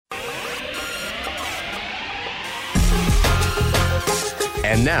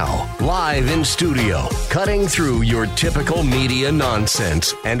And now, live in studio, cutting through your typical media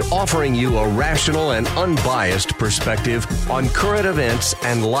nonsense and offering you a rational and unbiased perspective on current events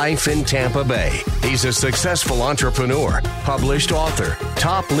and life in Tampa Bay. He's a successful entrepreneur, published author,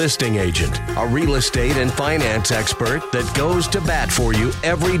 top listing agent, a real estate and finance expert that goes to bat for you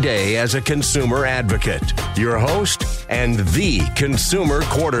every day as a consumer advocate. Your host and the consumer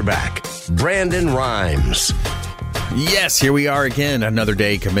quarterback, Brandon Rhymes. Yes, here we are again, another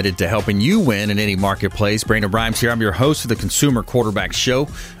day committed to helping you win in any marketplace. Brandon Rhymes here. I'm your host of the Consumer Quarterback Show.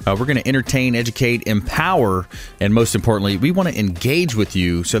 We're going to entertain, educate, empower, and most importantly, we want to engage with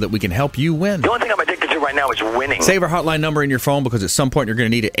you so that we can help you win. The only thing I'm addicted to right now is winning. Save our hotline number in your phone because at some point you're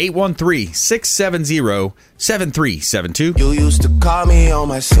going to need it. 813-670-7372. You used to call me on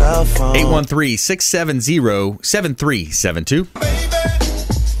my cell phone. 813-670-7372.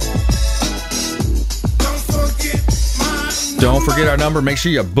 Don't forget our number. Make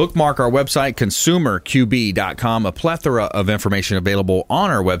sure you bookmark our website, consumerqb.com. A plethora of information available on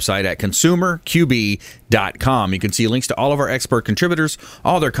our website at consumerqb.com. You can see links to all of our expert contributors,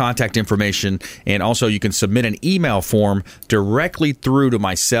 all their contact information, and also you can submit an email form directly through to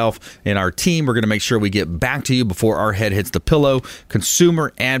myself and our team. We're going to make sure we get back to you before our head hits the pillow.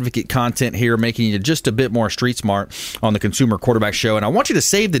 Consumer advocate content here, making you just a bit more street smart on the Consumer Quarterback Show. And I want you to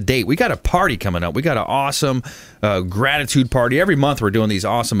save the date. We got a party coming up. We got an awesome gratitude party. Every month we're doing these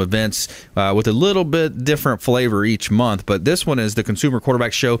awesome events with a little bit different flavor each month, but this one is the Consumer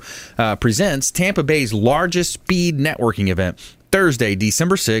Quarterback Show presents Tampa Bay's largest speed networking event, Thursday,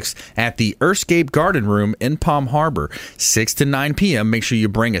 December 6th at the Earthscape Garden Room in Palm Harbor, 6 to 9 p.m. Make sure you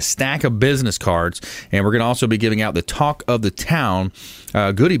bring a stack of business cards, and we're going to also be giving out the Talk of the Town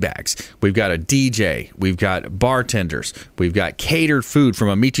goodie bags. We've got a DJ, we've got bartenders, we've got catered food from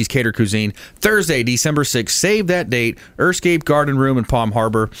Amici's Catered Cuisine. Thursday, December 6th, save that date, Earthscape Garden Room in Palm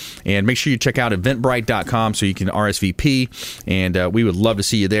Harbor, and make sure you check out eventbrite.com so you can RSVP, and we would love to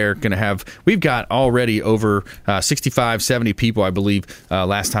see you there. We've got already over 65, 70 people, I believe,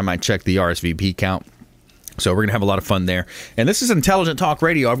 last time I checked the RSVP count. So we're going to have a lot of fun there. And this is Intelligent Talk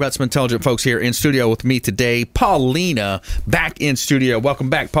Radio. I've got some intelligent folks here in studio with me today. Paulina, back in studio. Welcome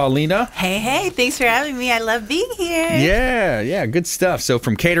back, Paulina. Hey, thanks for having me. I love being here. Yeah, good stuff. So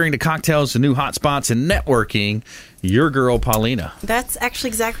from catering to cocktails to new hotspots and networking, your girl, Paulina. That's actually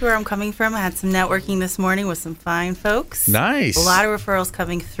exactly where I'm coming from. I had some networking this morning with some fine folks. Nice. A lot of referrals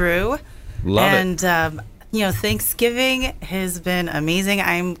coming through. Love it. And, Thanksgiving has been amazing.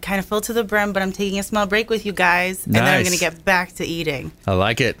 I'm kind of full to the brim, but I'm taking a small break with you guys, and then I'm going to get back to eating. I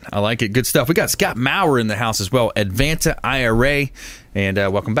like it. Good stuff. We got Scott Maurer in the house as well, Advanta IRA, and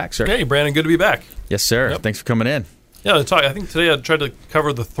welcome back, sir. Hey, Brandon, good to be back. Yes, sir. Yep. Thanks for coming in. Yeah, I think today I tried to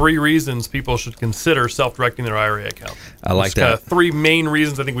cover the 3 reasons people should consider self-directing their IRA account. I like that. Kind of 3 main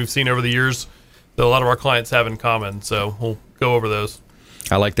reasons I think we've seen over the years that a lot of our clients have in common, so we'll go over those.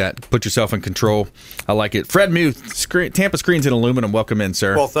 I like that. Put yourself in control. I like it. Fred Muth, Tampa Screens and Aluminum. Welcome in,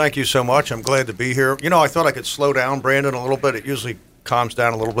 sir. Well, thank you so much. I'm glad to be here. I thought I could slow down, Brandon, a little bit. It usually calms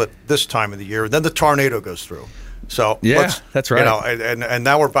down a little bit this time of the year. Then the tornado goes through. So yeah, that's right. And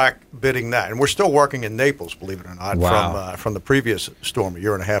now we're back bidding that. And we're still working in Naples, believe it or not, from the previous storm a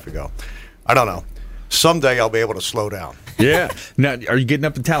year and a half ago. I don't know. Someday I'll be able to slow down. Yeah. Now, are you getting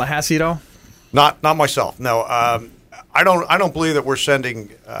up to Tallahassee at all? Not myself. No. I don't believe that we're sending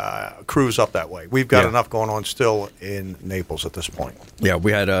crews up that way. We've got enough going on still in Naples at this point. Yeah,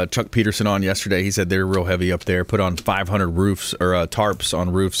 we had Chuck Peterson on yesterday. He said they're real heavy up there. Put on 500 roofs or tarps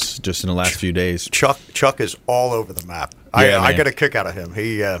on roofs just in the last few days. Chuck is all over the map. I get a kick out of him.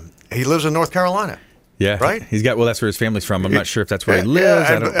 He lives in North Carolina. Yeah, right. That's where his family's from. I'm not sure if that's where he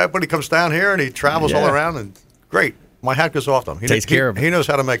lives. But he comes down here and he travels all around, and great. My hat goes off to him. He takes care of him. He knows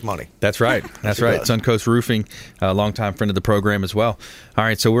how to make money. That's right. That's right. Suncoast Roofing, a longtime friend of the program as well. All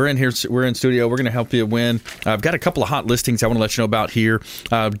right, so we're in here. We're in studio. We're going to help you win. I've got a couple of hot listings I want to let you know about here.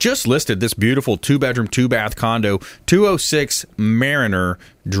 Just listed this beautiful 2-bedroom, 2-bath condo, 206 Mariner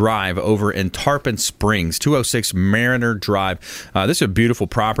Drive over in Tarpon Springs, 206 Mariner Drive. This is a beautiful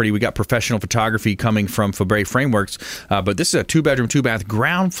property. We got professional photography coming from Fabre Frameworks, but this is a 2-bedroom, 2-bath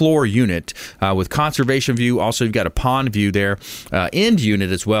ground floor unit with conservation view. Also, you've got a pond view there, end unit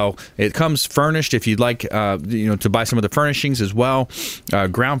as well. It comes furnished if you'd like, to buy some of the furnishings as well.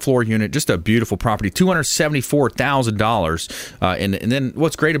 Ground floor unit, just a beautiful property, $274,000. And then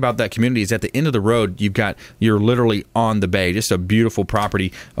what's great about that community is at the end of the road, you're literally on the bay. Just a beautiful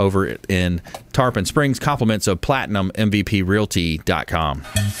property over in Tarpon Springs. Compliments of PlatinumMVPRealty.com.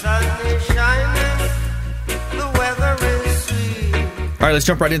 All right, let's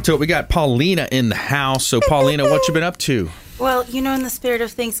jump right into it. We got Paulina in the house. So, Paulina, what you been up to? Well, in the spirit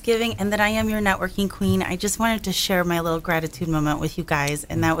of Thanksgiving and that I am your networking queen, I just wanted to share my little gratitude moment with you guys.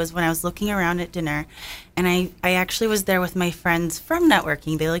 And that was when I was looking around at dinner. And I actually was there with my friends from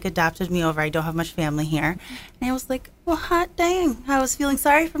networking. They adopted me over. I don't have much family here. And I was like, well, hot dang. I was feeling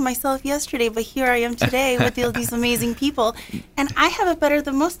sorry for myself yesterday, but here I am today with these amazing people. And I have it better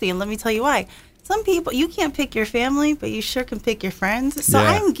than most of you. And let me tell you why. Some people, you can't pick your family, but you sure can pick your friends. So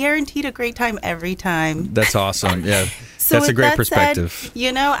I'm guaranteed a great time every time. That's awesome. Yeah. So that's a great perspective.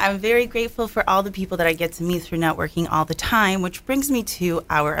 Said, I'm very grateful for all the people that I get to meet through networking all the time, which brings me to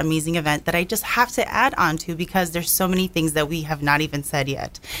our amazing event that I just have to add on to because there's so many things that we have not even said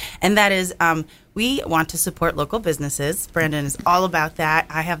yet. And that is, we want to support local businesses. Brandon is all about that.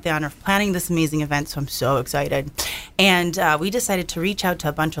 I have the honor of planning this amazing event, so I'm so excited. And we decided to reach out to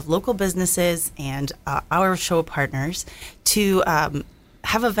a bunch of local businesses and our show partners to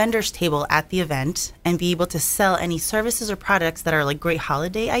have a vendor's table at the event and be able to sell any services or products that are great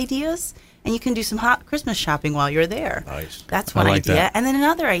holiday ideas. And you can do some hot Christmas shopping while you're there. Nice. That's one idea. That. And then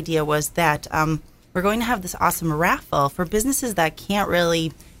another idea was that we're going to have this awesome raffle for businesses that can't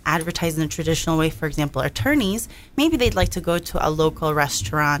really advertise in a traditional way. For example, attorneys, maybe they'd like to go to a local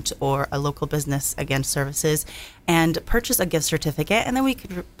restaurant or a local business, again, services, and purchase a gift certificate. And then we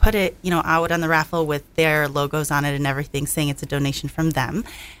could put it, out on the raffle with their logos on it and everything, saying it's a donation from them.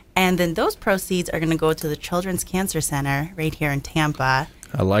 And then those proceeds are going to go to the Children's Cancer Center right here in Tampa.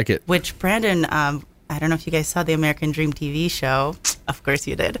 I like it. Which Brandon, I don't know if you guys saw the American Dream TV show. Of course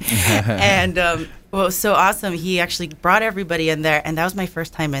you did. And well, it was so awesome. He actually brought everybody in there, and that was my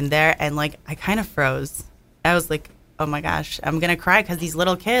first time in there. And I kind of froze. I was like, oh my gosh, I'm gonna cry because these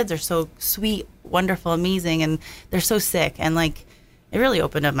little kids are so sweet, wonderful, amazing, and they're so sick. And it really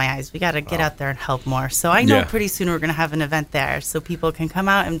opened up my eyes. We got to get out there and help more. So I know pretty soon we're going to have an event there so people can come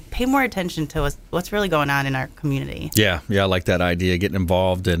out and pay more attention to what's really going on in our community. Yeah, I like that idea, getting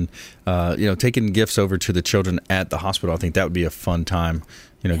involved and, taking gifts over to the children at the hospital. I think that would be a fun time,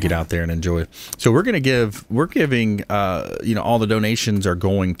 get out there and enjoy it. So we're giving, all the donations are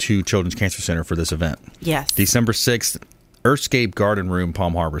going to Children's Cancer Center for this event. Yes. December 6th. Earthscape Garden Room,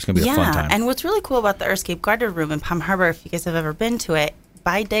 Palm Harbor. It's going to be a fun time. And what's really cool about the Earthscape Garden Room in Palm Harbor, if you guys have ever been to it,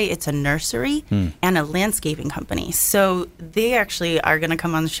 by day it's a nursery and a landscaping company. So they actually are going to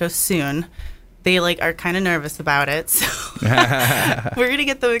come on the show soon. They are kind of nervous about it. So we're going to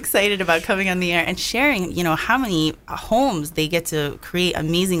get them excited about coming on the air and sharing, how many homes they get to create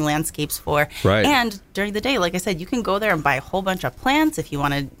amazing landscapes for. Right. And during the day, like I said, you can go there and buy a whole bunch of plants. If you're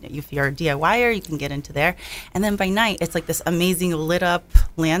a DIYer, you can get into there. And then by night, it's this amazing lit up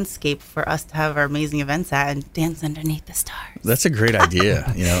landscape for us to have our amazing events at and dance underneath the stars. That's a great idea,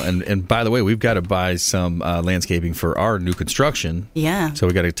 and by the way, we've got to buy some landscaping for our new construction. Yeah. So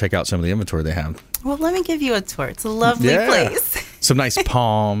we got to check out some of the inventory they have. Well, let me give you a tour. It's a lovely place. Some nice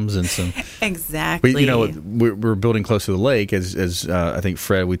palms and some. Exactly. But we're building close to the lake, as I think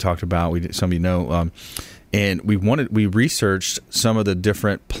Fred we talked about. Some of you know, and we researched some of the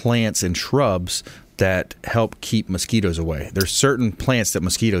different plants and shrubs that help keep mosquitoes away. There's certain plants that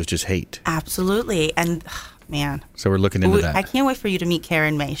mosquitoes just hate. Absolutely, and. Man. So we're looking into that. I can't wait for you to meet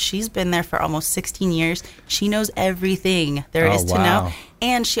Karen May. She's been there for almost 16 years. She knows everything there is to know.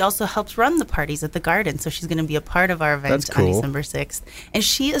 And she also helps run the parties at the garden. So she's going to be a part of our event on December 6th. And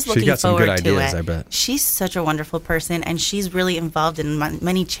she is looking forward to it. She's got some good ideas, I bet. She's such a wonderful person. And she's really involved in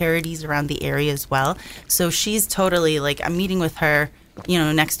many charities around the area as well. So she's totally I'm meeting with her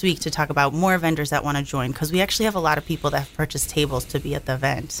next week to talk about more vendors that want to join because we actually have a lot of people that have purchased tables to be at the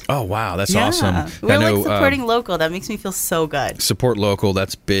event. Oh, wow. That's awesome. We're supporting local. That makes me feel so good. Support local.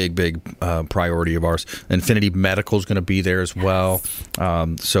 That's big priority of ours. Infinity Medical is going to be there as well.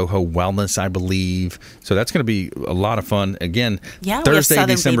 Soho Wellness, I believe. So that's going to be a lot of fun. Again, Thursday,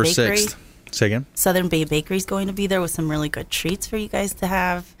 December 6th. Say again? Southern Bay Bakery is going to be there with some really good treats for you guys to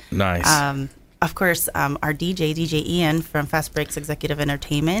have. Nice. Of course, our DJ Ian from Fast Breaks Executive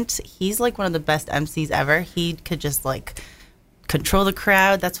Entertainment, he's like one of the best MCs ever. He could just control the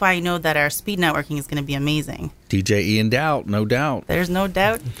crowd. That's why I know that our speed networking is going to be amazing. DJ Ian Doubt, no doubt. There's no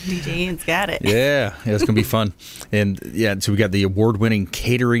doubt. DJ Ian's got it. Yeah, it's going to be fun. And so we got the award-winning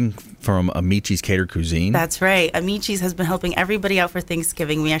catering from Amici's Catered Cuisine. That's right. Amici's has been helping everybody out for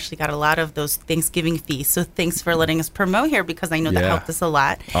Thanksgiving. We actually got a lot of those Thanksgiving feasts. So thanks for letting us promote here because I know that helped us a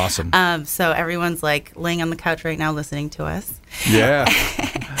lot. Awesome. So everyone's laying on the couch right now listening to us. Yeah.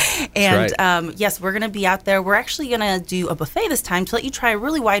 And right. yes, we're going to be out there. We're actually going to do a buffet this time to let you try a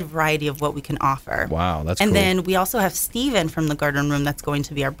really wide variety of what we can offer. Wow, that's cool. And cool. then we also have Steven from the Garden Room that's going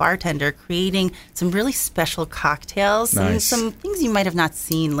to be our bartender, creating some really special cocktails and some things you might have not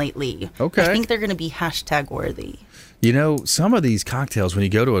seen lately. Okay. I think they're going to be hashtag worthy. You know, some of these cocktails, when you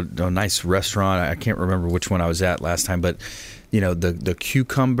go to a nice restaurant, I can't remember which one I was at last time, but you know, the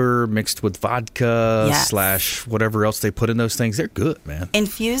cucumber mixed with vodka / whatever else they put in those things, they're good, man.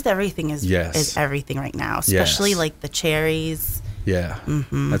 Infused everything is everything right now, especially like the cherries. Yeah,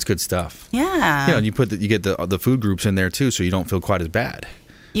 that's good stuff. Yeah, you know, and you get the food groups in there too, so you don't feel quite as bad.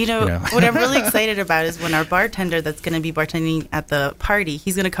 You know, what I'm really excited about is when our bartender that's going to be bartending at the party,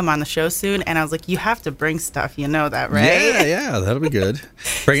 he's going to come on the show soon. And I was like, you have to bring stuff. You know that, right? Yeah, that'll be good.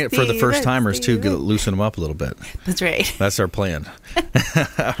 Bring it for the first timers, too. Loosen them up a little bit. That's right. That's our plan.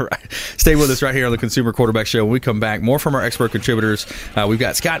 All right. Stay with us right here on the Consumer Quarterback Show. When we come back, more from our expert contributors. We've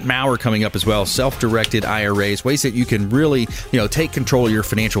got Scott Maurer coming up as well. Self-directed IRAs, ways that you can really, take control of your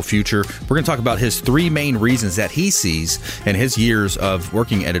financial future. We're going to talk about his 3 main reasons that he sees in his years of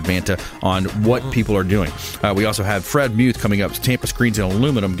working at Advanta on what people are doing. We also have Fred Muth coming up, Tampa Screens and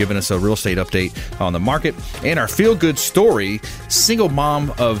Aluminum, giving us a real estate update on the market. And our feel-good story, single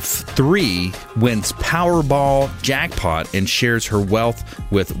mom of 3 wins Powerball jackpot and shares her wealth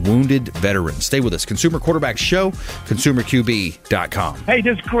with wounded veterans. Stay with us. Consumer Quarterback Show, ConsumerQB.com. Hey,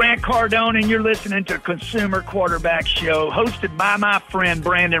 this is Grant Cardone, and you're listening to Consumer Quarterback Show, hosted by my friend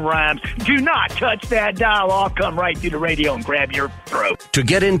Brandon Rhymes. Do not touch that dial. I'll come right through the radio and grab your throat. To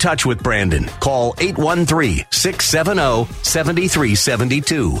get in touch with Brandon, call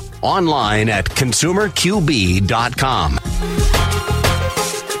 813-670-7372. Online at ConsumerQB.com.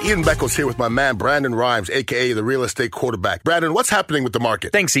 Ian Beckles here with my man Brandon Rhymes, a.k.a. the real estate quarterback. Brandon, what's happening with the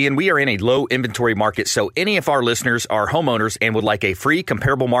market? Thanks, Ian. We are in a low inventory market, so any of our listeners are homeowners and would like a free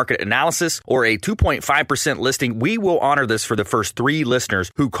comparable market analysis or a 2.5% listing, we will honor this for the first 3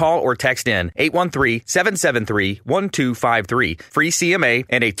 listeners who call or text in 813-773-1253. Free CMA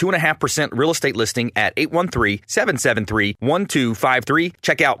and a 2.5% real estate listing at 813-773-1253.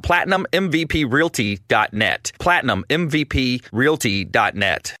 Check out PlatinumMVPRealty.net.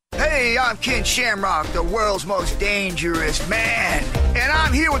 PlatinumMVPRealty.net. Hey, I'm Ken Shamrock, the world's most dangerous man. And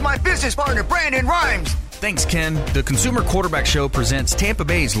I'm here with my business partner, Brandon Rhymes. Thanks, Ken. The Consumer Quarterback Show presents Tampa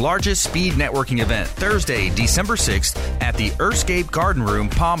Bay's largest speed networking event, Thursday, December 6th at the Earthscape Garden Room,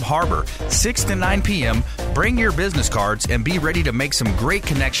 Palm Harbor, 6 to 9 p.m. Bring your business cards and be ready to make some great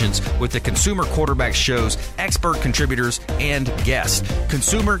connections with the Consumer Quarterback Show's expert contributors and guests.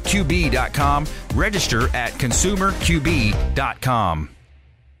 ConsumerQB.com. Register at ConsumerQB.com.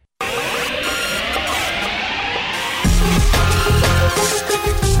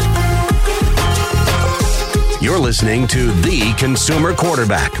 You're listening to The Consumer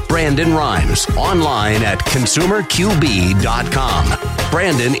Quarterback, Brandon Rhymes, online at ConsumerQB.com.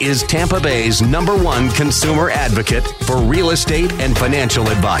 Brandon is Tampa Bay's #1 consumer advocate for real estate and financial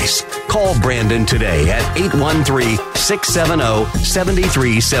advice. Call Brandon today at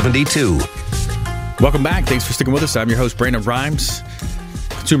 813-670-7372. Welcome back. Thanks for sticking with us. I'm your host, Brandon Rhymes.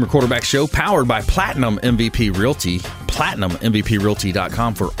 Consumer Quarterback Show, powered by Platinum MVP Realty.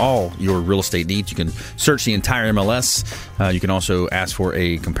 PlatinumMVPRealty.com for all your real estate needs. You can search the entire MLS. You can also ask for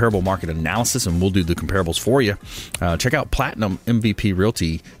a comparable market analysis, and we'll do the comparables for you. Check out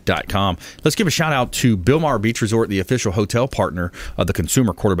PlatinumMVPRealty.com. Let's give a shout out to Bilmar Beach Resort, the official hotel partner of the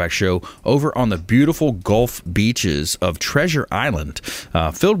Consumer Quarterback Show, over on the beautiful Gulf beaches of Treasure Island,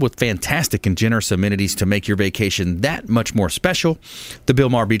 filled with fantastic and generous amenities to make your vacation that much more special. The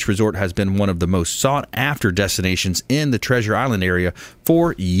Bilmar Beach Resort has been one of the most sought-after destinations in the Treasure Island area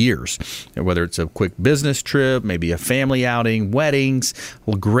for years. Whether it's a quick business trip, maybe a family outing, weddings,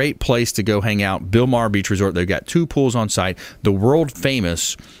 a great place to go hang out. Bilmar Beach Resort, they've got 2 pools on site, the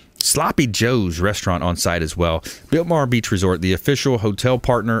world-famous Sloppy Joe's restaurant on site as well. Biltmore Beach Resort, the official hotel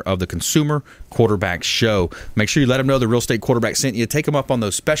partner of the Consumer Quarterback Show. Make sure you let them know the Real Estate Quarterback sent you. Take them up on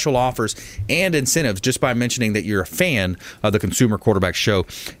those special offers and incentives just by mentioning that you're a fan of the Consumer Quarterback Show.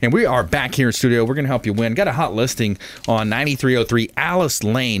 And we are back here in studio. We're going to help you win. Got a hot listing on 9303 Alice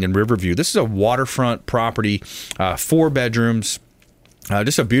Lane in Riverview. This is a waterfront property, 4 bedrooms.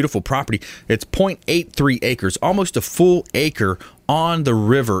 Just a beautiful property. It's 0.83 acres, almost a full acre on the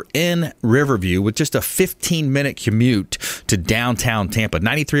river in Riverview with just a 15-minute commute to downtown Tampa.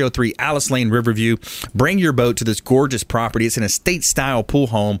 9303 Alice Lane, Riverview. Bring your boat to this gorgeous property. It's an estate-style pool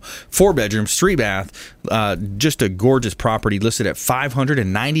home, 4 bedrooms, 3 bath. Just a gorgeous property listed at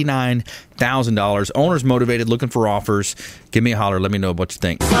 $599,000. Owner's motivated, looking for offers. Give me a holler. Let me know what you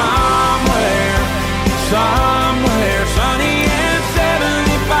think. Somewhere sunny and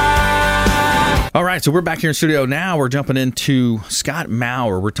 75. All right, so we're back here in studio now. We're jumping into Scott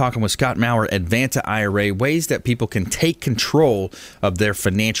Maurer. We're talking with Scott Maurer, Advanta IRA, ways that people can take control of their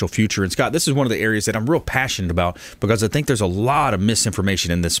financial future. And Scott, this is one of the areas that I'm real passionate about because I think there's a lot of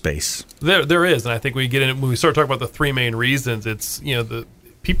misinformation in this space. There is, and I think when we start talking about the three main reasons, it's the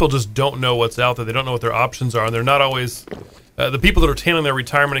people just don't know what's out there. They don't know what their options are, and they're not always. The people that are handling their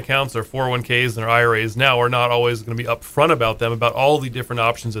retirement accounts, their 401ks, and their IRAs now are not always going to be upfront about them, about all the different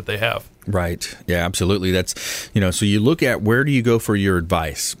options that they have. Right. Yeah, absolutely. That's, so you look at where do you go for your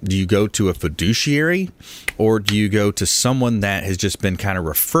advice? Do you go to a fiduciary or do you go to someone that has just been kind of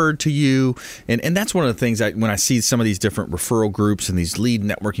referred to you? And that's one of the things when I see some of these different referral groups and these lead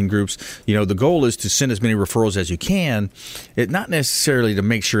networking groups, the goal is to send as many referrals as you can. Not necessarily to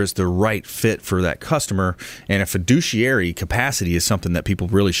make sure it's the right fit for that customer. And a fiduciary capacity is something that people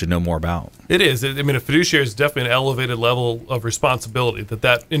really should know more about. It is. I mean, a fiduciary is definitely an elevated level of responsibility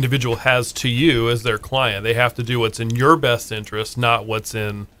that individual has to you as their client. They have to do what's in your best interest, not what's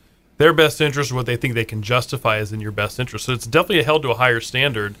in their best interest or what they think they can justify as in your best interest. So it's definitely held to a higher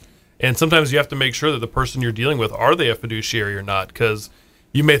standard. And sometimes you have to make sure that the person you're dealing with, are they a fiduciary or not? Because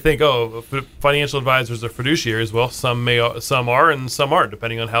you may think, financial advisors are fiduciaries. Well, some are and some aren't,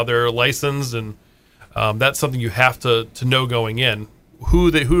 depending on how they're licensed. And that's something you have to know going in. Who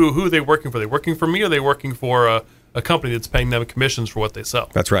are they working for? Are they working for me or are they working for a company that's paying them commissions for what they sell?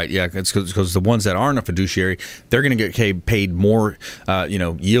 That's right. Yeah, it's because the ones that aren't a fiduciary, they're going to get paid more,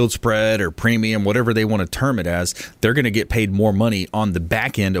 yield spread or premium, whatever they want to term it as. They're going to get paid more money on the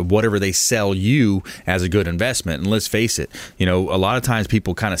back end of whatever they sell you as a good investment. And let's face it, a lot of times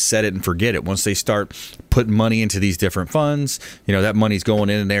people kind of set it and forget it. Once they start putting money into these different funds, that money's going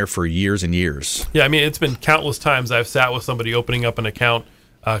in there for years and years. Yeah, I mean, it's been countless times I've sat with somebody opening up an account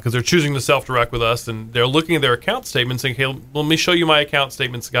because they're choosing to self-direct with us, and they're looking at their account statements and saying, "Hey, let me show you my account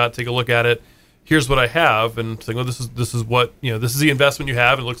statement, Scott. Take a look at it. Here's what I have." And saying, "Well, this is what this is the investment you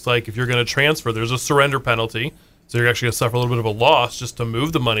have. It looks like if you're going to transfer, there's a surrender penalty, so you're actually going to suffer a little bit of a loss just to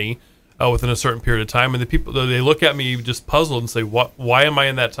move the money within a certain period of time." And the people, they look at me just puzzled and say, "Why am I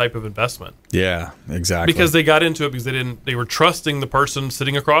in that type of investment?" Yeah, exactly. Because they got into it because they were trusting the person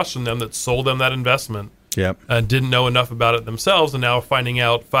sitting across from them that sold them that investment. Yep. Didn't know enough about it themselves, and now finding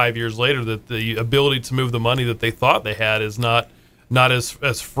out 5 years later that the ability to move the money that they thought they had is not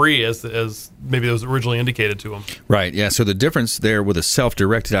as free as maybe it was originally indicated to them. Right. Yeah. So the difference there with a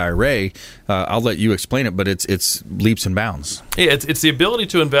self-directed IRA, I'll let you explain it, but it's leaps and bounds. Yeah, it's the ability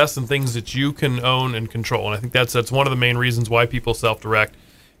to invest in things that you can own and control, and I think that's one of the main reasons why people self-direct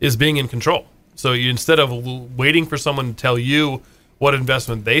is being in control. So instead of waiting for someone to tell you what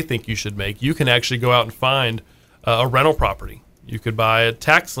investment they think you should make, you can actually go out and find a rental property. You could buy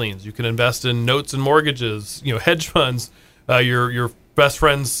tax liens. You can invest in notes and mortgages, hedge funds. Your best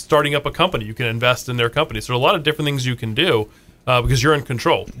friend's starting up a company. You can invest in their company. So a lot of different things you can do because you're in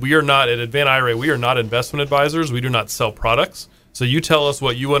control. We are not, at Advanta IRA, we are not investment advisors. We do not sell products. So you tell us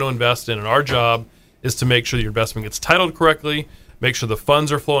what you want to invest in, and our job is to make sure that your investment gets titled correctly, make sure the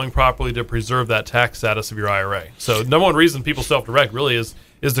funds are flowing properly to preserve that tax status of your IRA. So number one reason people self-direct really is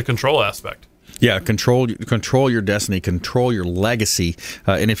the control aspect. Yeah, control your destiny, control your legacy.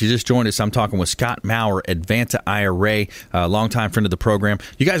 And if you just joined us, I'm talking with Scott Maurer, Advanta IRA, longtime friend of the program.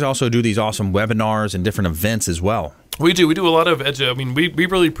 You guys also do these awesome webinars and different events as well. We do. We do a lot of we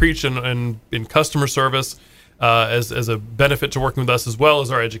really preach in customer service as a benefit to working with us, as well as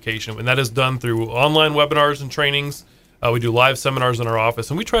our education. And that is done through online webinars and trainings. We do live seminars in our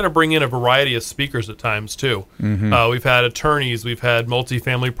office, and we try to bring in a variety of speakers at times, too. Mm-hmm. We've had attorneys, we've had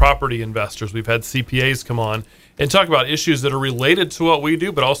multifamily property investors, we've had CPAs come on and talk about issues that are related to what we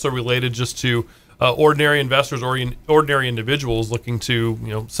do, but also related just to ordinary investors or ordinary individuals looking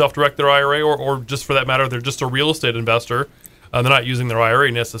to self-direct their IRA, or just for that matter, they're just a real estate investor. They're not using their IRA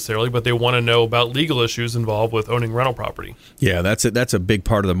necessarily, but they want to know about legal issues involved with owning rental property. Yeah, that's a big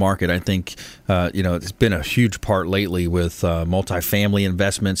part of the market. I think it's been a huge part lately with multifamily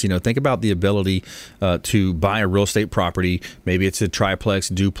investments. Think about the ability to buy a real estate property. Maybe it's a triplex,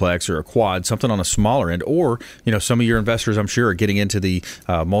 duplex, or a quad, something on a smaller end. Or some of your investors, I'm sure, are getting into the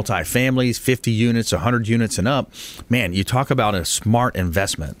multifamilies, 50 units, 100 units, and up. Man, you talk about a smart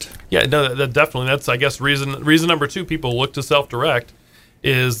investment. Yeah, no, that definitely. That's, I guess, reason number two. People look to self-direct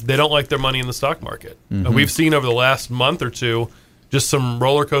is they don't like their money in the stock market. Mm-hmm. We've seen over the last month or two just some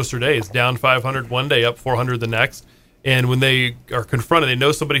roller coaster days, down 500 one day, up 400 the next. And when they are confronted, they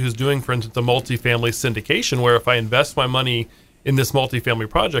know somebody who's doing, for instance, a multifamily syndication, where if I invest my money in this multifamily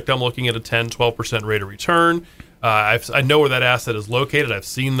project, I'm looking at a 10, 12% rate of return. I know where that asset is located. I've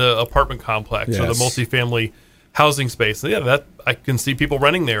seen the apartment complex or the multifamily housing space. Yeah, that I can see people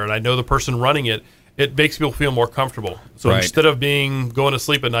renting there, and I know the person running it. It makes people feel more comfortable. So instead of going to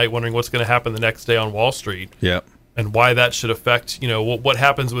sleep at night wondering what's going to happen the next day on Wall Street, and why that should affect, what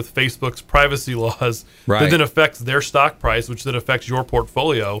happens with Facebook's privacy laws that then affects their stock price, which then affects your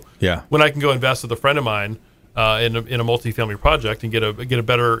portfolio. Yeah. When I can go invest with a friend of mine in a multifamily project and get a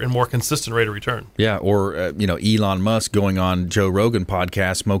better and more consistent rate of return. Yeah, or Elon Musk going on Joe Rogan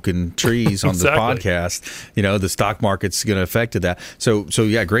podcast, smoking trees on the podcast. The stock market's going to affect that. So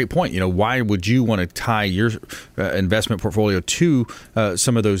yeah, great point. Why would you want to tie your investment portfolio to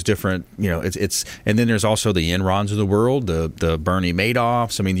some of those different? It's and then there's also the Enrons of the world, the Bernie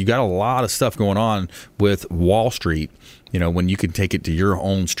Madoffs. I mean, you got a lot of stuff going on with Wall Street. When you can take it to your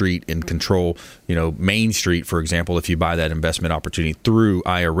own street and control, Main Street, for example, if you buy that investment opportunity through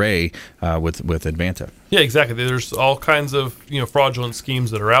IRA with Advanta. Yeah, exactly. There's all kinds of fraudulent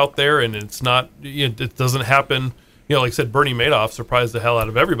schemes that are out there, and it's not it doesn't happen. Like I said, Bernie Madoff surprised the hell out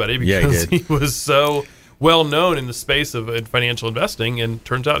of everybody because he was so well known in the space of financial investing, and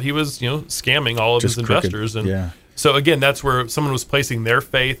turns out he was scamming all of his investors. And so again, that's where someone was placing their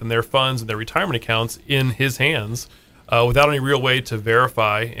faith and their funds and their retirement accounts in his hands. Without any real way to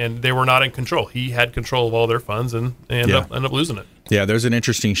verify, and they were not in control. He had control of all their funds and ended up losing it. Yeah, there's an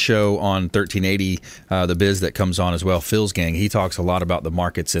interesting show on 1380, The Biz, that comes on as well. Phil's gang, he talks a lot about the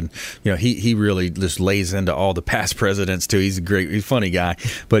markets, and he really just lays into all the past presidents too. He's he's a funny guy,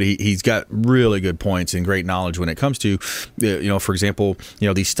 but he's got really good points and great knowledge when it comes to, for example,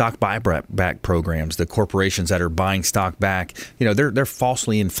 these stock buyback programs, the corporations that are buying stock back, they're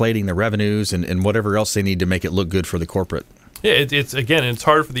falsely inflating the revenues and whatever else they need to make it look good for the corporate. Yeah, it's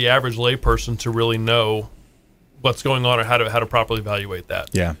hard for the average layperson to really know what's going on or how to properly evaluate that.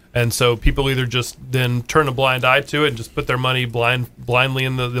 Yeah. And so people either just then turn a blind eye to it and just put their money blindly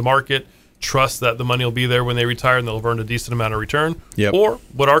in the market, trust that the money will be there when they retire and they'll earn a decent amount of return. Yep. Or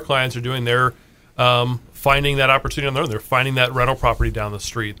what our clients are doing, they're finding that opportunity on their own. They're finding that rental property down the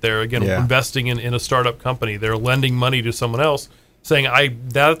street. They're, again, investing in a startup company. They're lending money to someone else, saying,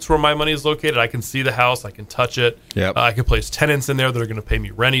 that's where my money is located. I can see the house. I can touch it. Yep. I can place tenants in there that are going to pay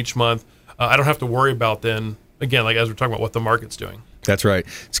me rent each month. I don't have to worry about then, again, like as we're talking about what the market's doing. That's right.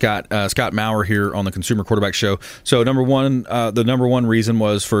 Scott Maurer here on the Consumer Quarterback Show. So the number one reason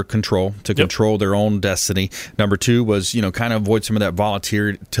was for control, to control their own destiny. Number two was, kind of avoid some of that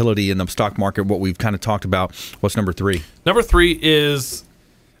volatility in the stock market, what we've kind of talked about. What's number three? Number three is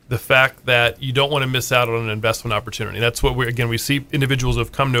the fact that you don't want to miss out on an investment opportunity. That's what we see individuals who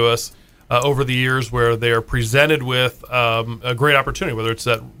have come to us over the years where they are presented with a great opportunity, whether it's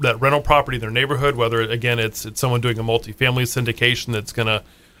that rental property in their neighborhood, whether, again, it's someone doing a multifamily syndication that's going to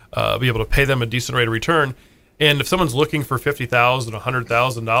be able to pay them a decent rate of return. And if someone's looking for $50,000,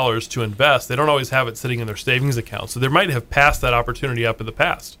 $100,000 to invest, they don't always have it sitting in their savings account. So they might have passed that opportunity up in the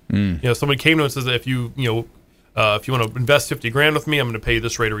past. Somebody came to us and says, if you want to invest $50,000 with me, I'm going to pay you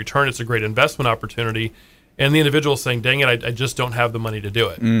this rate of return. It's a great investment opportunity. And the individual is saying, dang it, I just don't have the money to do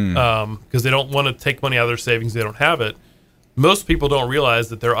it. Because they don't want to take money out of their savings. They don't have it. Most people don't realize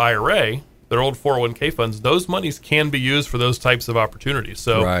that their IRA, their old 401k funds, those monies can be used for those types of opportunities.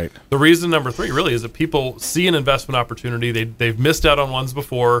 So the reason number three really is that people see an investment opportunity. They've missed out on ones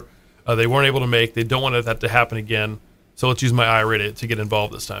before. They weren't able to make. They don't want that to happen again. So let's use my IRA to get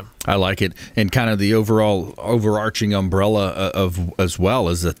involved this time. I like it. And kind of the overarching umbrella of, as well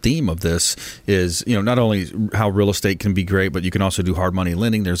as the theme of this is, not only how real estate can be great, but you can also do hard money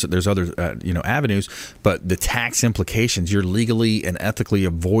lending. There's other, avenues, but the tax implications, you're legally and ethically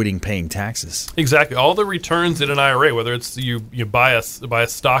avoiding paying taxes. Exactly. All the returns in an IRA, whether it's you buy a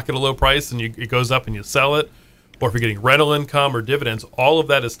stock at a low price and it goes up and you sell it, or if you're getting rental income or dividends, all of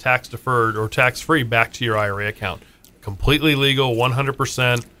that is tax deferred or tax free back to your IRA account. Completely legal,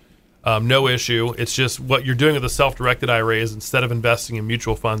 100%, no issue. It's just what you're doing with the self-directed IRA is instead of investing in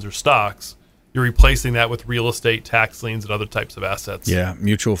mutual funds or stocks, you're replacing that with real estate, tax liens, and other types of assets. Yeah,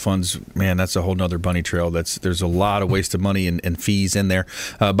 mutual funds, man, that's a whole nother bunny trail. There's a lot of waste of money and fees in there.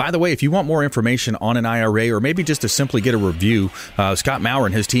 By the way, if you want more information on an IRA or maybe just to simply get a review, Scott Maurer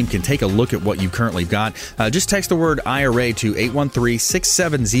and his team can take a look at what you currently got. Just text the word IRA to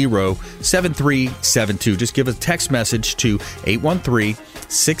 813-670-7372. Just give a text message to 813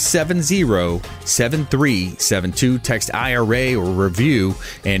 670-7372. Text IRA or review,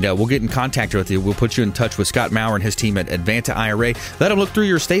 and we'll get in contact with you. We'll put you in touch with Scott Maurer and his team at Advanta IRA. Let them look through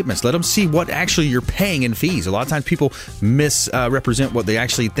your statements. Let them see what actually you're paying in fees. A lot of times people misrepresent what they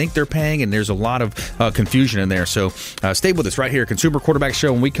actually think they're paying, and there's a lot of confusion in there. So stay with us right here, Consumer Quarterback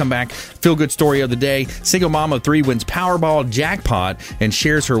Show. When we come back, feel good story of the day. Single mom of 3 wins Powerball jackpot and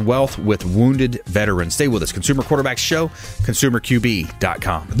shares her wealth with wounded veterans. Stay with us. Consumer Quarterback Show,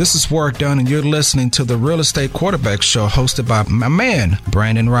 consumerqb.com. This is Warwick Dunn, and you're listening to the Real Estate Quarterback Show, hosted by my man,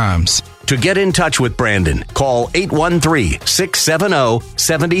 Brandon Rhymes. To get in touch with Brandon, call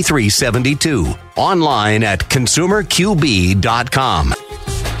 813-670-7372. Online at consumerqb.com.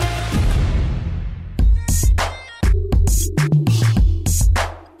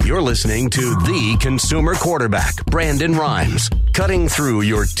 You're listening to the Consumer Quarterback, Brandon Rhymes, cutting through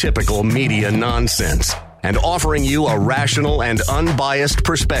your typical media nonsense and offering you a rational and unbiased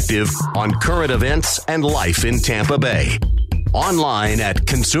perspective on current events and life in Tampa Bay. Online at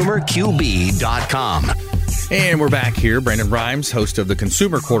consumerqb.com. And we're back here. Brandon Rhymes, host of the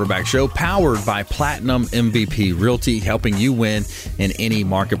Consumer Quarterback Show, powered by Platinum MVP Realty, helping you win in any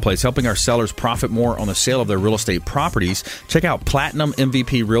marketplace, helping our sellers profit more on the sale of their real estate properties. Check out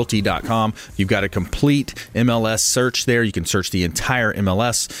PlatinumMVPRealty.com. You've got a complete MLS search there. You can search the entire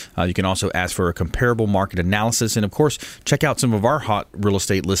MLS. You can also ask for a comparable market analysis. And, of course, check out some of our hot real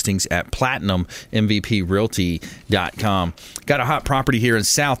estate listings at PlatinumMVPRealty.com. Got a hot property here in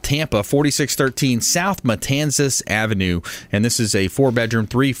South Tampa, 4613 South Matanzas Avenue, and this is a 4-bedroom,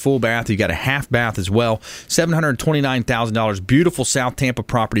 3 full bath. You got a half bath as well. $729,000. Beautiful South Tampa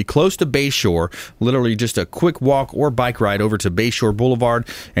property, close to Bayshore. Literally just a quick walk or bike ride over to Bayshore Boulevard,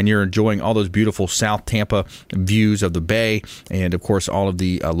 and you're enjoying all those beautiful South Tampa views of the bay, and of course all of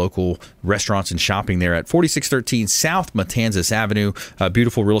the local restaurants and shopping there at 4613 South Matanzas Avenue. A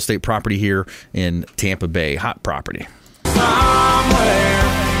beautiful real estate property here in Tampa Bay. Hot property. Somewhere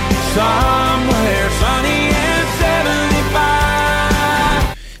sunny and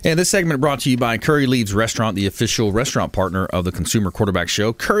 75. And this segment brought to you by Curry Leaves Restaurant, the official restaurant partner of the Consumer Quarterback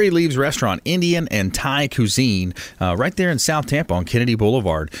Show. Curry Leaves Restaurant, Indian and Thai cuisine, right there in South Tampa on Kennedy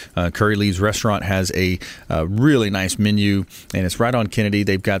Boulevard. Curry Leaves Restaurant has a really nice menu, and it's right on Kennedy.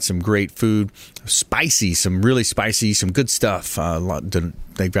 They've got some great food, spicy, some really spicy, some good stuff.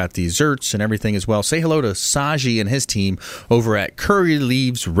 They've got the desserts and everything as well. Say hello to Saji and his team over at Curry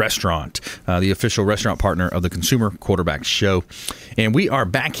Leaves Restaurant, the official restaurant partner of the Consumer Quarterback Show. And we are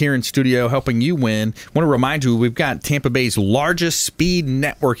back here in studio helping you win. I want to remind you, we've got Tampa Bay's largest speed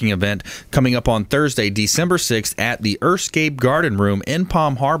networking event coming up on Thursday, December 6th at the Earthscape Garden Room in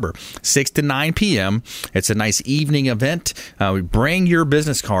Palm Harbor, 6 to 9 p.m. It's a nice evening event. Bring your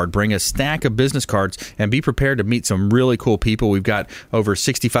business card, bring a stack of business cards, and be prepared to meet some really cool people. We've got over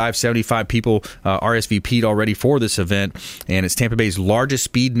 65, 75 people RSVP'd already for this event, and it's Tampa Bay's largest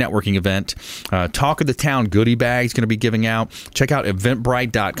speed networking event. Talk of the Town goodie bags going to be giving out. Check out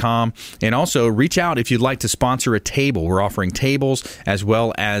eventbrite.com, and also reach out if you'd like to sponsor a table. We're offering tables, as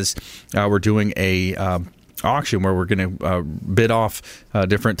well as we're doing a auction where we're going to bid off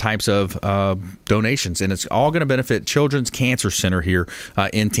different types of donations, and it's all going to benefit Children's Cancer Center here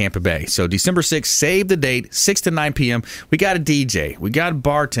in Tampa Bay. So December 6th, save the date, 6 to 9 p.m. We got a DJ, we got a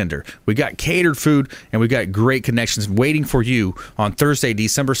bartender, we got catered food, and we got great connections waiting for you on Thursday,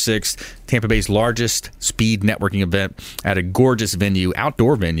 December 6th, Tampa Bay's largest speed networking event at a gorgeous venue,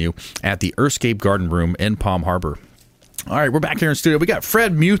 outdoor venue at the Earthscape Garden Room in Palm Harbor. All right, we're back here in studio. We got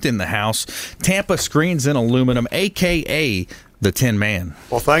Fred Muth in the house, Tampa Screens and Aluminum, a.k.a. the Tin Man.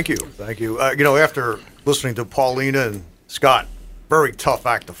 Well, thank you. Thank you. After listening to Paulina and Scott, very tough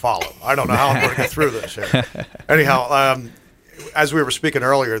act to follow. I don't know how I'm going to get through this here. Anyhow, as we were speaking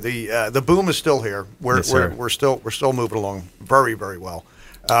earlier, the boom is still here. We're still moving along very, very well.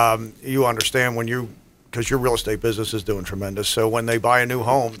 You understand because your real estate business is doing tremendous. So when they buy a new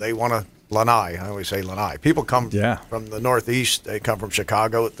home, they want to lanai. I always say lanai. People come from the Northeast. They come from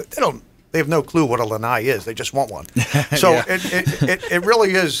Chicago. They have no clue what a lanai is. They just want one. So it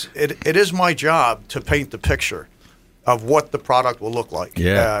really is. It is my job to paint the picture of what the product will look like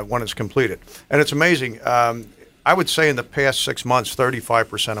when it's completed. And it's amazing. I would say in the past 6 months,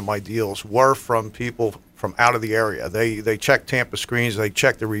 35% of my deals were from people from out of the area. They check Tampa Screens, they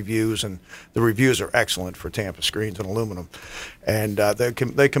check the reviews, and the reviews are excellent for Tampa Screens and Aluminum. And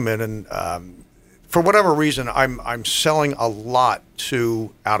they come in, and for whatever reason, I'm selling a lot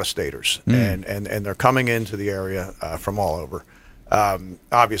to out-of-staters, and they're coming into the area from all over.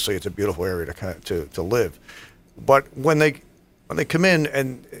 Obviously, it's a beautiful area to live, but when they come in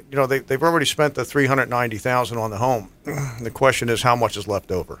and they've already spent the $390,000 on the home, the question is how much is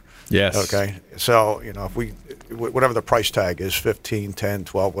left over. Yes. Okay. So, if we, whatever the price tag is, 15, 10,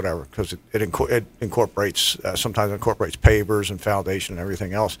 12, whatever, because it incorporates, sometimes incorporates pavers and foundation and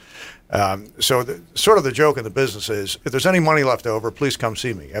everything else. So sort of the joke in the business is, if there's any money left over, please come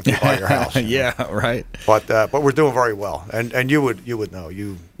see me after you buy your house. Yeah, right. But we're doing very well, and you would know,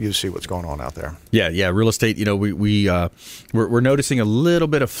 you see what's going on out there. Yeah. Real estate. We're noticing a little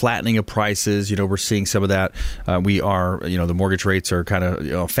bit of flattening of prices. We're seeing some of that. We are, the mortgage rates are kind of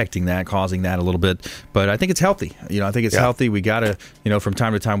affecting that, causing that a little bit. But I think it's healthy. I think it's healthy. We gotta, from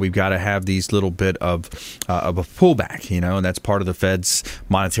time to time, we've got to have these little bit of a pullback. And that's part of the Fed's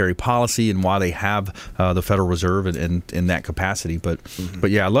monetary policy and why they have the Federal Reserve in that capacity. But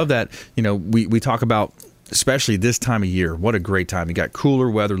yeah, I love that. We talk about, especially this time of year, what a great time. You got cooler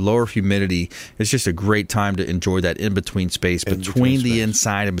weather, lower humidity. It's just a great time to enjoy that in-between space between the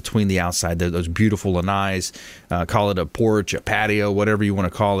inside and between the outside. Those beautiful lanais, call it a porch, a patio, whatever you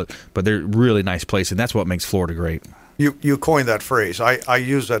want to call it. But they're a really nice place, and that's what makes Florida great. You coined that phrase. I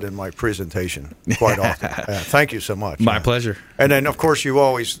use that in my presentation quite often. Thank you so much. My pleasure. And then, of course, you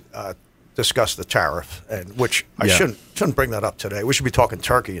always discuss the tariff, and which I shouldn't bring that up today. We should be talking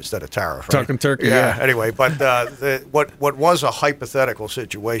turkey instead of tariff. Right? Talking turkey, yeah. Anyway, but what was a hypothetical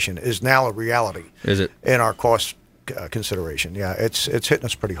situation is now a reality. Is it? In our cost consideration. Yeah, it's hitting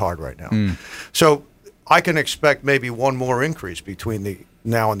us pretty hard right now. So I can expect maybe one more increase between the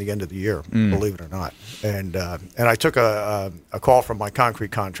now and the end of the year, believe it or not. And I took a call from my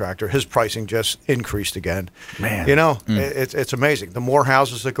concrete contractor. His pricing just increased again. Man. It's amazing. The more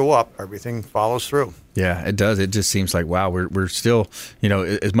houses that go up, everything follows through. Yeah, it does. It just seems like, wow, we're still,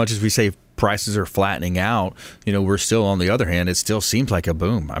 as much as we say prices are flattening out, we're still, on the other hand, it still seems like a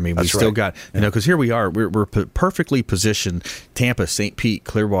boom. I mean, we still got, because here we are, we're perfectly positioned, Tampa, St. Pete,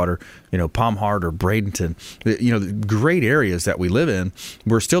 Clearwater, Palm Harbor, Bradenton, great areas that we live in.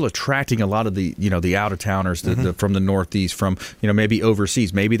 We're still attracting a lot of the, the out-of-towners from the Northeast, from, maybe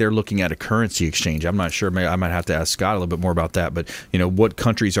overseas. Maybe they're looking at a currency exchange. I'm not sure. I might have to ask Scott a little bit more about that. But, what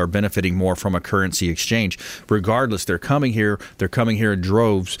countries are benefiting more from a currency exchange? Regardless, they're coming here in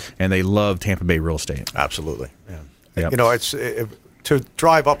droves, and they love Tampa Bay real estate. Absolutely. Yeah. Yep. It's to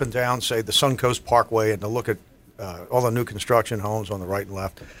drive up and down, say, the Suncoast Parkway, and to look at all the new construction homes on the right and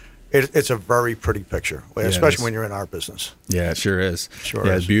left. It's a very pretty picture, especially when you're in our business. Yeah, it sure is. Sure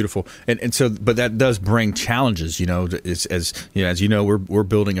yeah, is. It's beautiful. And so, but that does bring challenges. As you know, we're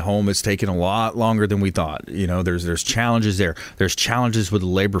building a home. It's taken a lot longer than we thought. There's challenges there. There's challenges with the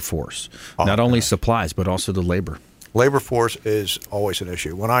labor force, not only supplies but also the labor. Labor force is always an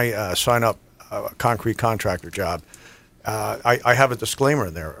issue. When I sign up a concrete contractor job, I have a disclaimer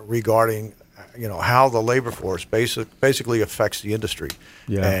in there regarding how the labor force basically affects the industry.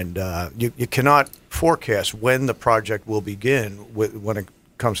 Yeah. And you cannot forecast when the project will begin when it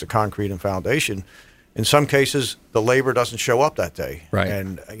comes to concrete and foundation. In some cases, the labor doesn't show up that day. Right.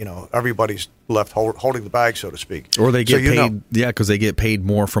 And, everybody's left holding the bag, so to speak. Or they get paid, because they get paid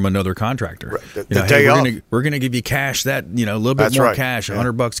more from another contractor. Right. The day we're going to give you cash a little bit more cash,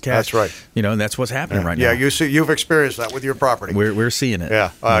 $100 cash. That's right. And that's what's happening right now. Yeah, you've experienced that with your property. We're seeing it.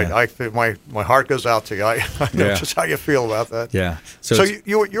 Yeah. My heart goes out to you. I know just how you feel about that. Yeah. So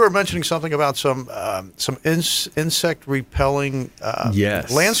you were mentioning something about some insect repelling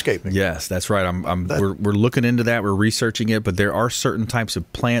landscaping. Yes, that's right. We're looking into that. We're researching it, but there are certain types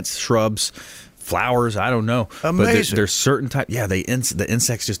of plants, shrubs, flowers. I don't know. Amazing. But there's certain type. Yeah, the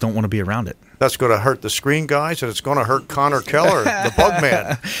insects just don't want to be around it. That's going to hurt the screen guys, and it's going to hurt Connor Keller, the bug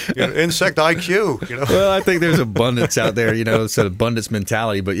man. Insect IQ. Well, I think there's abundance out there. It's an abundance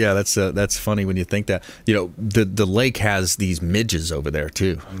mentality. But yeah, that's funny when you think that. The lake has these midges over there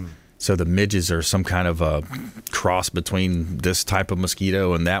too. So the midges are some kind of a cross between this type of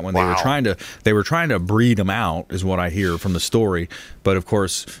mosquito and that one. Wow. They were trying to breed them out, is what I hear from the story. But of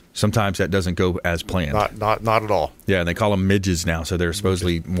course, sometimes that doesn't go as planned. Not at all. Yeah, and they call them midges now, so they're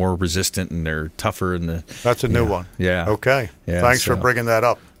supposedly more resistant and they're tougher. That's a new one. Yeah. Okay. Yeah, Thanks for bringing that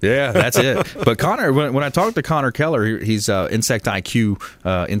up. Yeah, that's it. But Connor, when I talked to Connor Keller, he's Insect IQ,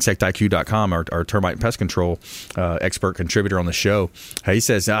 insectiq.com, our termite and pest control expert contributor on the show. He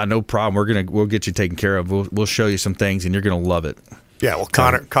says, no problem. We'll get you taken care of. We'll show you some things, and you're going to love it. Yeah. Well,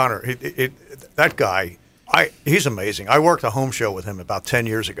 Connor, that guy, he's amazing. I worked a home show with him about 10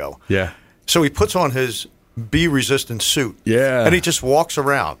 years ago. Yeah. So he puts on his bee-resistant suit. Yeah. And he just walks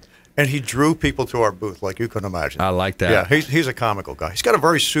around. And he drew people to our booth like you couldn't imagine. I like that. Yeah, he's a comical guy. He's got a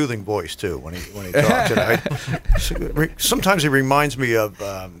very soothing voice too when he talks. Sometimes he reminds me of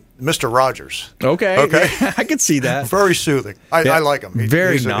Mr. Rogers. Okay. I can see that. Very soothing. I like him.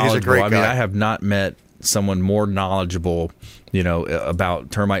 Very knowledgeable. He's a great guy. I mean, I have not met someone more knowledgeable,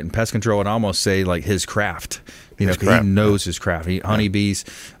 about termite and pest control, and almost say like his craft. He knows his craft. Honeybees,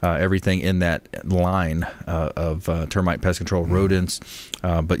 everything in that line of termite, pest control, rodents.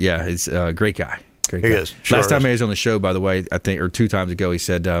 But yeah, he's a great guy. He is. Sure Last time is. he was on the show, by the way, I think, or 2 times ago, he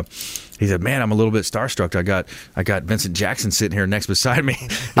said, "Man, I'm a little bit starstruck. I got Vincent Jackson sitting here next beside me."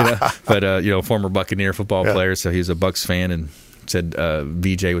 But former Buccaneer football player, so he's a Bucs fan and said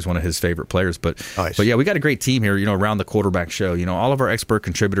VJ was one of his favorite players. But yeah, we got a great team here, around the Quarterback Show. All of our expert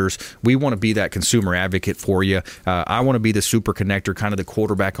contributors, we want to be that consumer advocate for you. I want to be the super connector, kind of the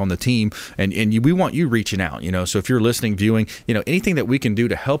quarterback on the team, and we want you reaching out. So if you're listening, viewing, anything that we can do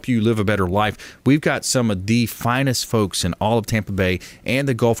to help you live a better life, we've got some of the finest folks in all of Tampa Bay and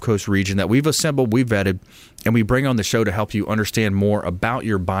the Gulf Coast region that we've assembled, we've vetted, and we bring on the show to help you understand more about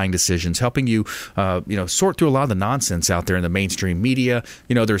your buying decisions, helping you, sort through a lot of the nonsense out there in the mainstream media.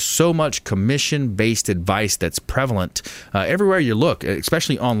 There's so much commission-based advice that's prevalent everywhere you look,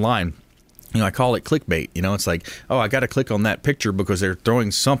 especially online. I call it clickbait. It's like, oh, I got to click on that picture because they're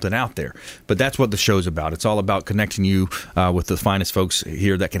throwing something out there. But that's what the show's about. It's all about connecting you with the finest folks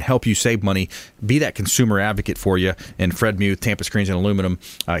here that can help you save money, be that consumer advocate for you. And Fred Muth, Tampa Screens and Aluminum,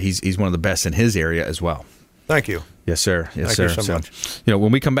 he's one of the best in his area as well. Thank you. Yes, sir. Yes, Thank sir. you so much.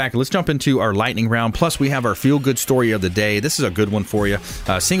 When we come back, let's jump into our lightning round. Plus, we have our feel-good story of the day. This is a good one for you.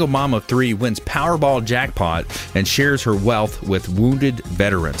 Single mom of 3 wins Powerball jackpot and shares her wealth with wounded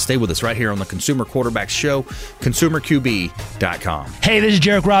veterans. Stay with us right here on the Consumer Quarterback Show, ConsumerQB.com. Hey, this is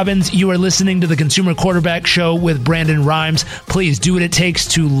Jarek Robbins. You are listening to the Consumer Quarterback Show with Brandon Rhymes. Please do what it takes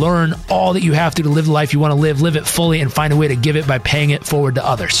to learn all that you have to live the life you want to live it fully, and find a way to give it by paying it forward to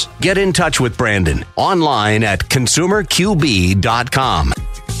others. Get in touch with Brandon online at ConsumerQB.com.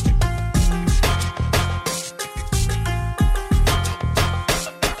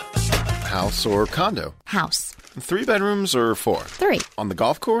 House or condo? House. 3 bedrooms or 4? 3. On the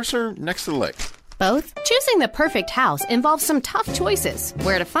golf course or next to the lake? Both? Choosing the perfect house involves some tough choices.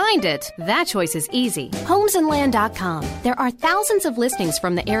 Where to find it? That choice is easy. Homesandland.com. There are thousands of listings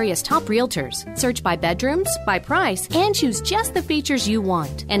from the area's top realtors. Search by bedrooms, by price, and choose just the features you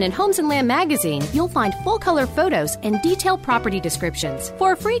want. And in Homes and Land magazine, you'll find full-color photos and detailed property descriptions.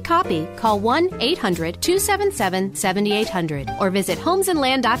 For a free copy, call 1-800-277-7800 or visit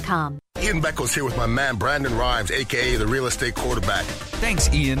homesandland.com. Ian Beckles here with my man Brandon Rhymes, a.k.a. the real estate quarterback.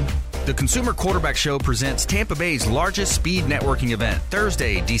 Thanks, Ian. The Consumer Quarterback Show presents Tampa Bay's largest speed networking event,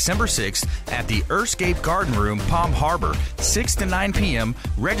 Thursday, December 6th at the Earthscape Garden Room, Palm Harbor, 6 to 9 p.m.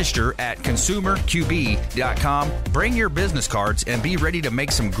 Register at ConsumerQB.com. Bring your business cards and be ready to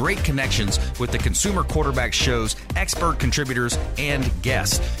make some great connections with the Consumer Quarterback Show's expert contributors and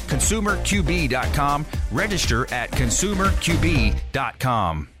guests. ConsumerQB.com. Register at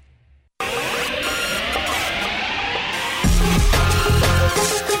ConsumerQB.com.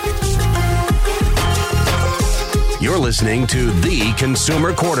 You're listening to the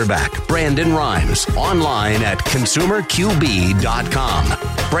Consumer Quarterback, Brandon Rhymes, online at ConsumerQB.com.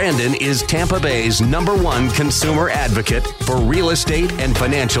 Brandon is Tampa Bay's #1 consumer advocate for real estate and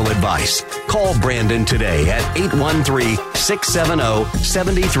financial advice. Call Brandon today at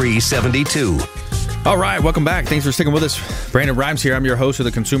 813-670-7372. All right, welcome back. Thanks for sticking with us. Brandon Rhymes here. I'm your host of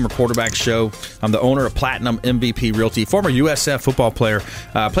the Consumer Quarterback Show. I'm the owner of Platinum MVP Realty, former USF football player,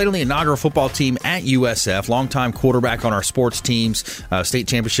 played on the inaugural football team at USF, longtime quarterback on our sports teams, state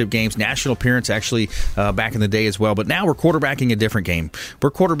championship games, national appearance actually back in the day as well. But now we're quarterbacking a different game. We're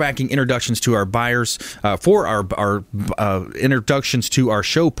quarterbacking introductions to our buyers, for our introductions to our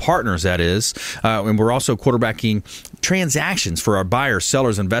show partners, that is. And we're also quarterbacking transactions for our buyers,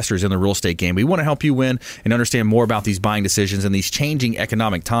 sellers, investors in the real estate game. We want to help you win and understand more about these buying decisions in these changing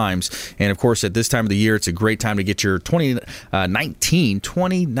economic times. And of course, at this time of the year, it's a great time to get your 2019,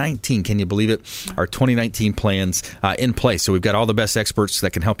 can you believe it? Our 2019 plans in place. So we've got all the best experts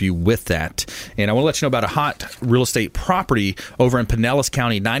that can help you with that. And I want to let you know about a hot real estate property over in Pinellas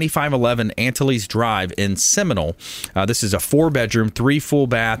County, 9511 Antilles Drive in Seminole. This is a 4-bedroom, 3 full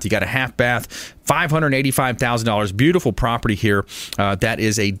bath. You got a half bath, $585,000. Beautiful property here. That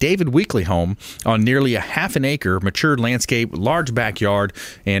is a David Weekley home on nearly a half an acre, matured landscape, large backyard,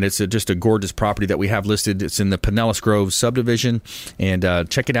 and it's just a gorgeous property that we have listed. It's in the Pinellas Grove subdivision, and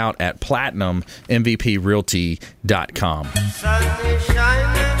check it out at PlatinumMVPRealty.com. Sun is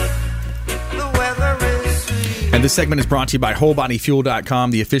shining, the weather is sweet. And this segment is brought to you by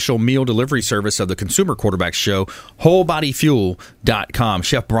WholeBodyFuel.com, the official meal delivery service of the Consumer Quarterback Show. WholeBodyFuel.com.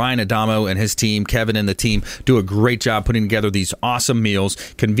 Chef Brian Adamo and his team, Kevin and the team, do a great job putting together these awesome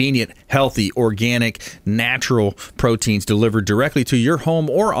meals. Convenient, healthy, organic, natural proteins delivered directly to your home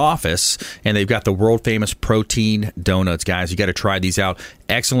or office. And they've got the world-famous protein donuts, guys. You got to try these out.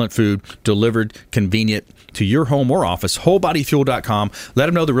 Excellent food, delivered, convenient to your home or office. WholeBodyFuel.com. Let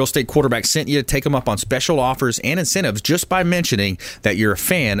them know the Real Estate Quarterback sent you. Take them up on special offers and incentives just by mentioning that you're a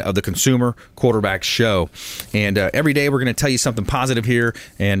fan of the Consumer Quarterback Show. And every day we're going to tell you something positive here,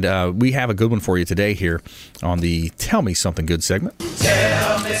 and we have a good one for you today here on the Tell Me Something Good segment.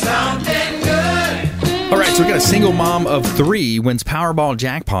 Tell me something good. All right, so we got a single mom of 3 wins Powerball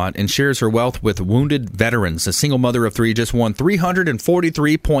jackpot and shares her wealth with wounded veterans. A single mother of 3 just won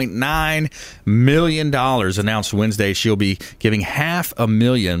 $343.9 million. Announced Wednesday she'll be giving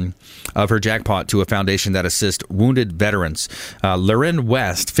 $500,000 of her jackpot to a foundation that assists wounded veterans. Lauren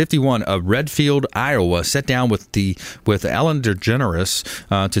West, 51, of Redfield, Iowa, sat down with Ellen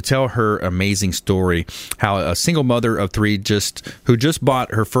DeGeneres to tell her amazing story. How a single mother of 3 who just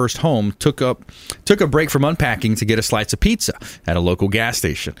bought her first home took a break from unpacking to get a slice of pizza at a local gas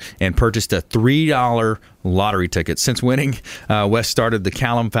station and purchased a $3 lottery ticket. Since winning, West started the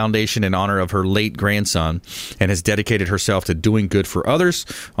Callum Foundation in honor of her late grandson and has dedicated herself to doing good for others.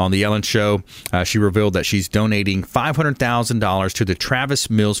 On the Ellen Show, she revealed that she's donating $500,000 to the Travis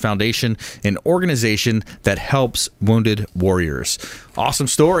Mills Foundation, an organization that helps wounded warriors. Awesome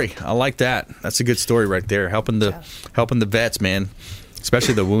story. I like that. That's a good story right there. Helping the vets, man.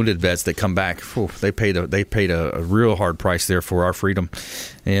 Especially the wounded vets that come back. Whew, they paid a real hard price there for our freedom.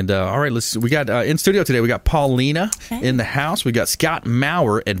 And all right, we got in studio today. We got Paulina in the house. We got Scott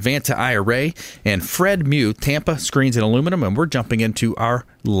Maurer, Advanta IRA, and Fred Mew, Tampa Screens and Aluminum. And we're jumping into our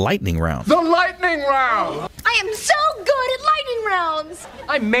lightning round. The lightning round. I am so good at lightning rounds.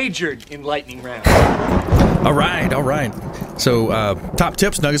 I majored in lightning rounds. All right. So, top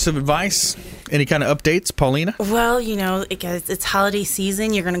tips, nuggets of advice. Any kind of updates, Paulina? Well, it's holiday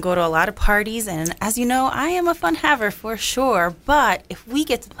season. You're going to go to a lot of parties. And as you know, I am a fun haver for sure. But if we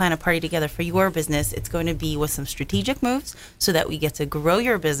get to plan a party together for your business, it's going to be with some strategic moves so that we get to grow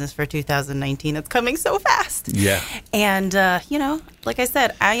your business for 2019. It's coming so fast. Yeah. And, like I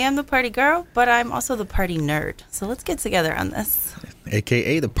said, I am the party girl, but I'm also the party nerd. So let's get together on this.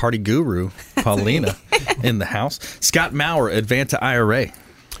 AKA the party guru, Paulina, in the house. Scott Maurer, Advanta IRA.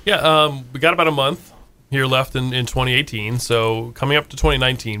 Yeah, we got about a month here left in 2018. So coming up to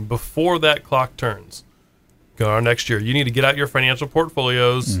 2019, before that clock turns, go next year, you need to get out your financial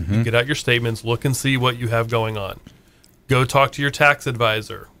portfolios, get out your statements, look and see what you have going on. Go talk to your tax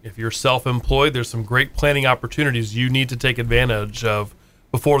advisor. If you're self-employed, there's some great planning opportunities you need to take advantage of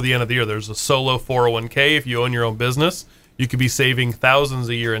before the end of the year. There's a solo 401k. If you own your own business, you could be saving thousands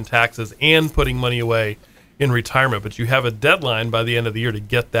a year in taxes and putting money away in retirement, but you have a deadline by the end of the year to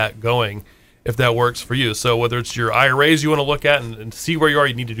get that going if that works for you. So whether it's your IRAs you want to look at and see where you are,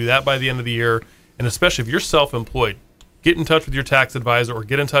 you need to do that by the end of the year. And especially if you're self-employed, get in touch with your tax advisor or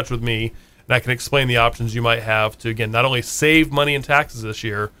get in touch with me, and I can explain the options you might have to, again, not only save money in taxes this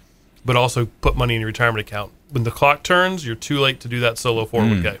year, but also put money in your retirement account. When the clock turns, you're too late to do that solo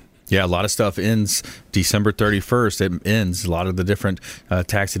 401k. Yeah, a lot of stuff ends December 31st. It ends a lot of the different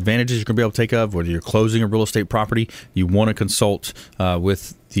tax advantages you're going to be able to take of. Whether you're closing a real estate property, you want to consult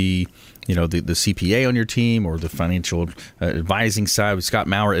with the CPA on your team or the financial advising side. Scott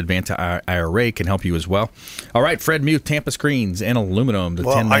Maurer, Advanta IRA, can help you as well. All right, Fred Mew, Tampa Screens and Aluminum, the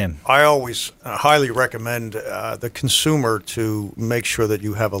 10-man. I always highly recommend the consumer to make sure that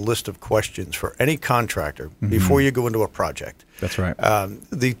you have a list of questions for any contractor before you go into a project. That's right.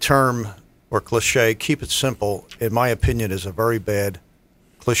 The term or cliche, keep it simple, in my opinion, is a very bad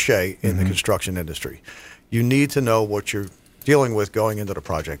cliche in the construction industry. You need to know what you're dealing with going into the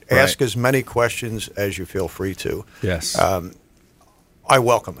project. Right. Ask as many questions as you feel free to. Yes. I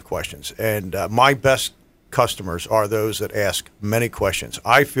welcome the questions. And my best customers are those that ask many questions.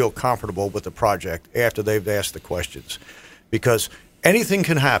 I feel comfortable with the project after they've asked the questions because anything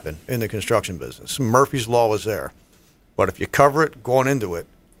can happen in the construction business. Murphy's Law is there. But if you cover it going into it,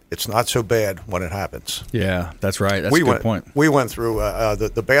 it's not so bad when it happens. Yeah, that's right. That's a good point. We went through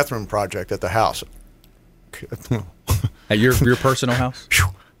the bathroom project at the house. At your personal house?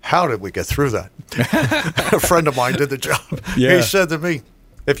 How did we get through that? A friend of mine did the job. Yeah. He said to me,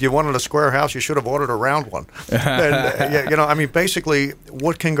 if you wanted a square house, you should have ordered a round one. And, basically,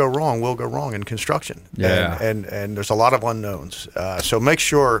 what can go wrong will go wrong in construction. Yeah. And there's a lot of unknowns. So make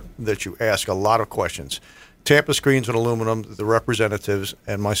sure that you ask a lot of questions. Tampa Screens and Aluminum, the representatives,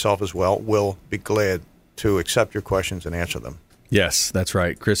 and myself as well, will be glad to accept your questions and answer them. Yes, that's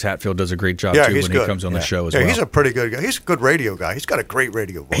right. Chris Hatfield does a great job, too, when he comes on the show as well. He's a pretty good guy. He's a good radio guy. He's got a great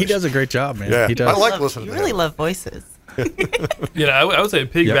radio voice. He does a great job, man. Yeah, he does. I like listening to him. You really love voices. I would say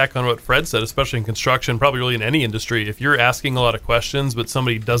piggyback on what Fred said, especially in construction, probably really in any industry. If you're asking a lot of questions, but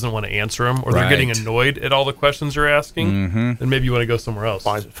somebody doesn't want to answer them, or they're getting annoyed at all the questions you're asking, then maybe you want to go somewhere else.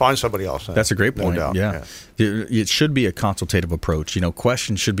 Find somebody else. That's a great point. No doubt. Yeah. It should be a consultative approach.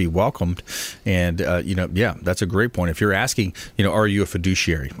 Questions should be welcomed, and that's a great point. If you're asking, are you a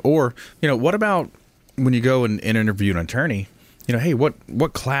fiduciary, or what about when you go and interview an attorney? Hey,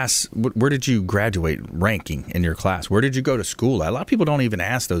 what class, where did you graduate ranking in your class? Where did you go to school? A lot of people don't even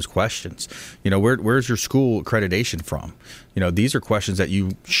ask those questions. Where's your school accreditation from? These are questions that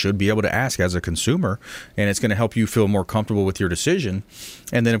you should be able to ask as a consumer, and it's going to help you feel more comfortable with your decision.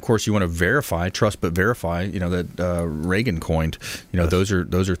 And then, of course, you want to trust but verify, that Reagan coined. Those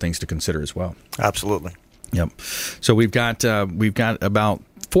are things to consider as well. Absolutely. Yep. So we've got about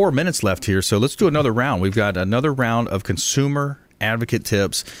 4 minutes left here, so let's do another round. We've got another round of consumer advocate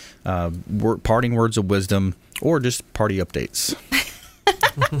tips, parting words of wisdom, or just party updates.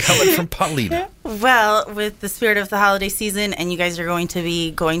 Coming from Paulina. Well, with the spirit of the holiday season, and you guys are going to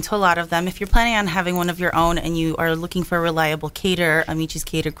be going to a lot of them, if you're planning on having one of your own and you are looking for a reliable caterer, Amici's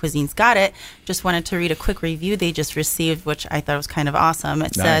Catered Cuisine's got it. Just wanted to read a quick review they just received, which I thought was kind of awesome.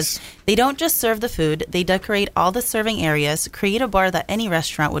 It says, they don't just serve the food, they decorate all the serving areas, create a bar that any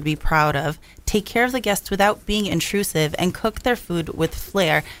restaurant would be proud of, take care of the guests without being intrusive, and cook their food with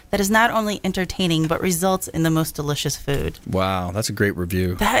flair that is not only entertaining but results in the most delicious food. Wow, that's a great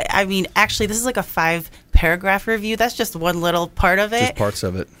review. Actually, this is like a 5-paragraph review. That's just one little part of it. Just parts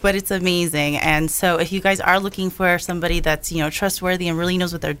of it. But it's amazing. And so if you guys are looking for somebody that's, trustworthy and really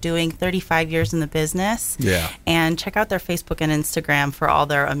knows what they're doing, 35 years in the business. Yeah. And check out their Facebook and Instagram for all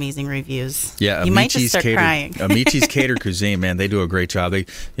their amazing reviews. Yeah, you might just start crying. Amici's Catered Cuisine, man, they do a great job.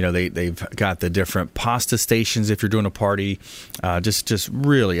 They've got the different pasta stations if you're doing a party. Just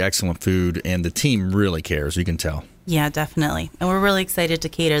really excellent food, and the team really cares. You can tell. Yeah, definitely. And we're really excited to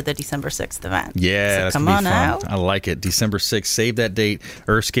cater the December 6th event. Yeah, so that's come going to be on fun. out. I like it. December 6th. Save that date.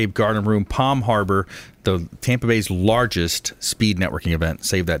 Earthscape Garden Room, Palm Harbor, the Tampa Bay's largest speed networking event.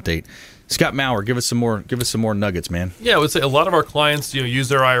 Save that date. Scott Maurer, give us some more nuggets, man. Yeah, I would say a lot of our clients, use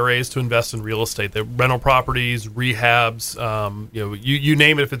their IRAs to invest in real estate. They're rental properties, rehabs, you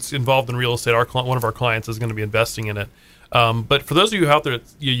name it. If it's involved in real estate, one of our clients is going to be investing in it. But for those of you out there,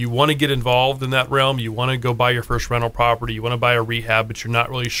 you want to get involved in that realm, you want to go buy your first rental property, you want to buy a rehab, but you're not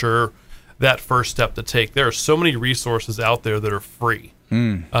really sure that first step to take. There are so many resources out there that are free.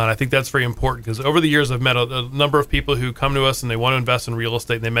 And I think that's very important, because over the years I've met a number of people who come to us and they want to invest in real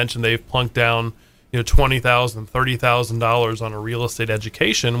estate, and they mention they've plunked down $20,000, $30,000 on a real estate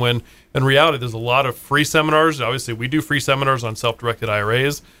education, when in reality there's a lot of free seminars. Obviously, we do free seminars on self-directed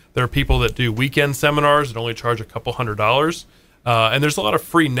IRAs. There are people that do weekend seminars that only charge a couple $100. And there's a lot of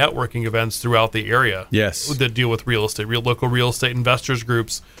free networking events throughout the area. Yes. That deal with real estate, local real estate investors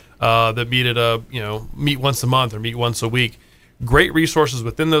groups that meet at meet once a month or meet once a week. Great resources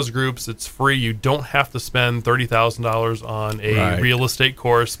within those groups. It's free. You don't have to spend $30,000 on a real estate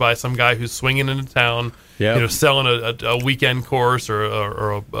course by some guy who's swinging into town, selling a weekend course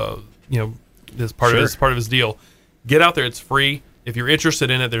or as part of his deal. Get out there. It's free. If you're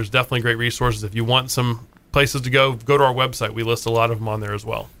interested in it, there's definitely great resources. If you want some places to go to our website. We list a lot of them on there as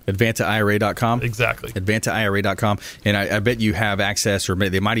well. AdvantaIRA.com? Exactly. AdvantaIRA.com. And I bet you have access, or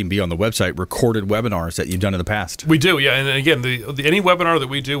they might even be on the website, recorded webinars that you've done in the past. We do, yeah. And again, any webinar that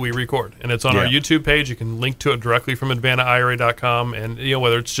we do, we record. And it's on our YouTube page. You can link to it directly from AdvantaIRA.com. And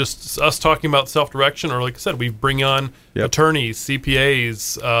whether it's just us talking about self-direction, or like I said, we bring on attorneys,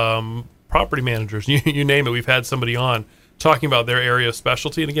 CPAs, property managers, you name it. We've had somebody on talking about their area of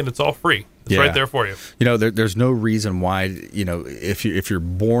specialty, and again, it's all free. It's right there for you. There's no reason why, if you're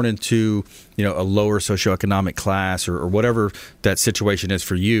born into, a lower socioeconomic class or whatever that situation is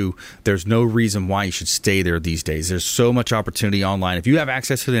for you, there's no reason why you should stay there these days. There's so much opportunity online. If you have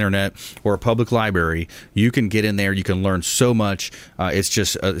access to the internet or a public library, you can get in there. You can learn so much. It's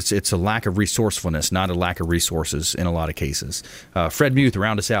just it's a lack of resourcefulness, not a lack of resources in a lot of cases. Fred Muth,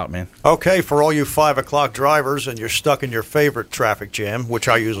 round us out, man. Okay, for all you 5 o'clock drivers and you're stuck in your favorite traffic jam, which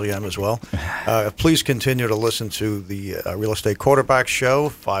I usually am as well, please continue to listen to the Real Estate Quarterback Show,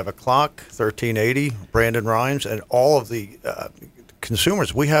 5 o'clock, 1380, Brandon Rhymes, and all of the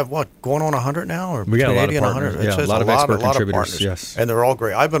consumers. We have, going on 100 now? Or we got a lot of partners. Yeah, a lot of expert contributors, yes. And they're all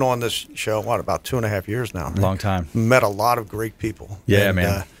great. I've been on this show, about 2.5 years now. Long time. Met a lot of great people. Yeah, and,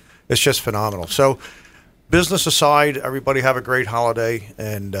 man. It's just phenomenal. So, business aside, everybody have a great holiday,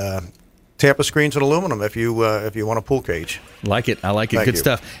 and Tampa screens and aluminum if you want a pool cage. Like it. I like it. Thank Good you.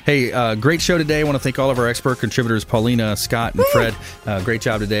 stuff. Hey, great show today. I want to thank all of our expert contributors, Paulina, Scott, and Fred. Great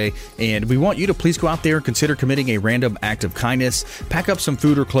job today. And we want you to please go out there and consider committing a random act of kindness. Pack up some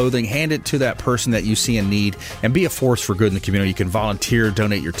food or clothing, hand it to that person that you see in need, and be a force for good in the community. You can volunteer,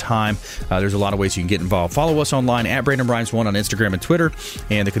 donate your time. There's a lot of ways you can get involved. Follow us online at Brandon Rhymes 1 on Instagram and Twitter,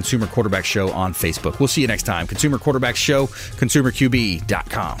 and the Consumer Quarterback Show on Facebook. We'll see you next time. Consumer Quarterback Show,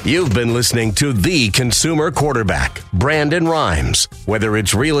 ConsumerQB.com. You've been listening to The Consumer Quarterback, Brandon Rhymes. Whether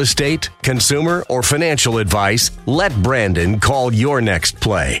it's real estate, consumer, or financial advice, let Brandon call your next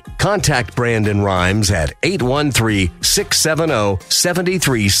play. Contact Brandon Rhymes at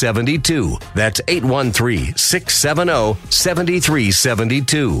 813-670-7372. That's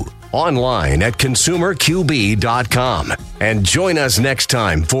 813-670-7372. Online at consumerqb.com. And join us next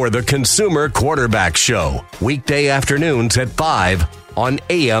time for the Consumer Quarterback Show, weekday afternoons at 5 on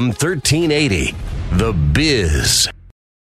AM 1380. The Biz.